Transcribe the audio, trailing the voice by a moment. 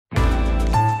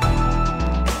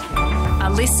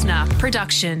listener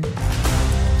production.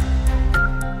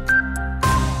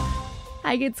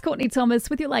 Hey, it's Courtney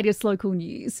Thomas with your latest local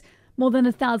news. More than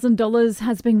 $1,000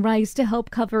 has been raised to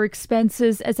help cover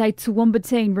expenses as a Toowoomba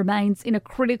teen remains in a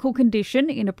critical condition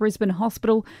in a Brisbane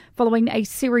hospital following a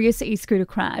serious e-scooter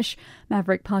crash.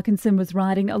 Maverick Parkinson was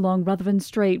riding along Rutherford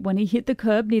Street when he hit the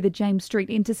curb near the James Street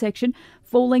intersection,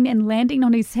 falling and landing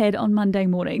on his head on Monday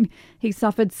morning. He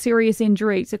suffered serious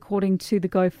injuries according to the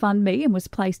GoFundMe and was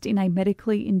placed in a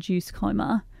medically induced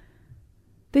coma.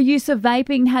 The use of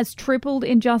vaping has tripled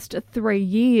in just 3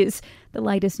 years. The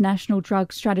latest National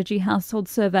Drug Strategy Household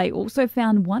Survey also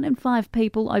found 1 in 5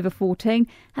 people over 14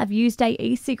 have used a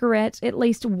e-cigarette at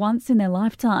least once in their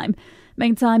lifetime.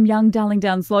 Meantime, young Darling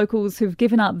Downs locals who've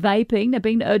given up vaping are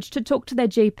being urged to talk to their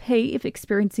GP if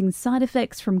experiencing side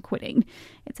effects from quitting.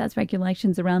 It's as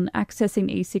regulations around accessing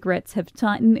e-cigarettes have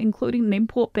tightened, including an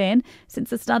import ban since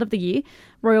the start of the year.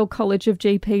 Royal College of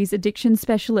GPs addiction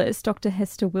specialist Dr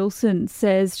Hester Wilson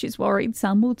says she's worried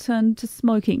some will turn to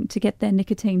smoking to get their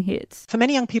nicotine hits. For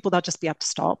many young people, they'll just be able to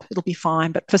stop. It'll be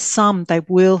fine. But for some, they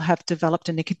will have developed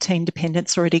a nicotine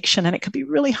dependence or addiction, and it can be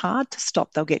really hard to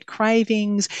stop. They'll get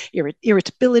cravings,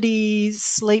 irritability,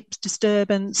 sleep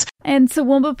disturbance. And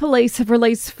Toowoomba police have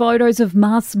released photos of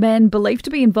masked men believed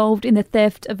to be involved in the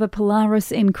theft of a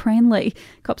Polaris in Cranley.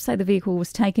 Cops say the vehicle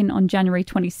was taken on January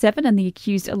 27 and the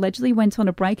accused allegedly went on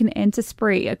a break-and-enter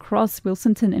spree across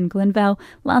Wilsonton and Glenvale,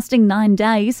 lasting 9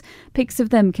 days. Pics of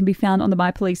them can be found on the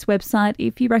My Police website.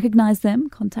 If you recognise them,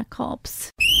 contact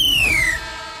cops.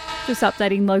 Just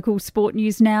updating local sport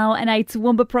news now, and a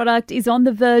Toowoomba product is on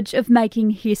the verge of making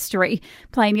history.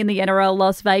 Playing in the NRL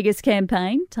Las Vegas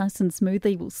campaign, Tyson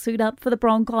Smoothie will suit up for the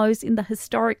Broncos in the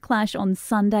historic clash on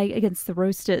Sunday against the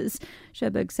Roosters.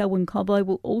 Sherbrooke Selwyn Cobbo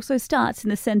will also start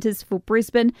in the centres for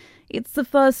Brisbane. It's the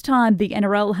first time the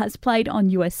NRL has played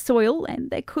on US soil, and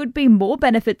there could be more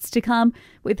benefits to come,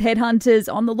 with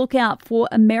headhunters on the lookout for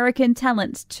American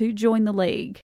talent to join the league.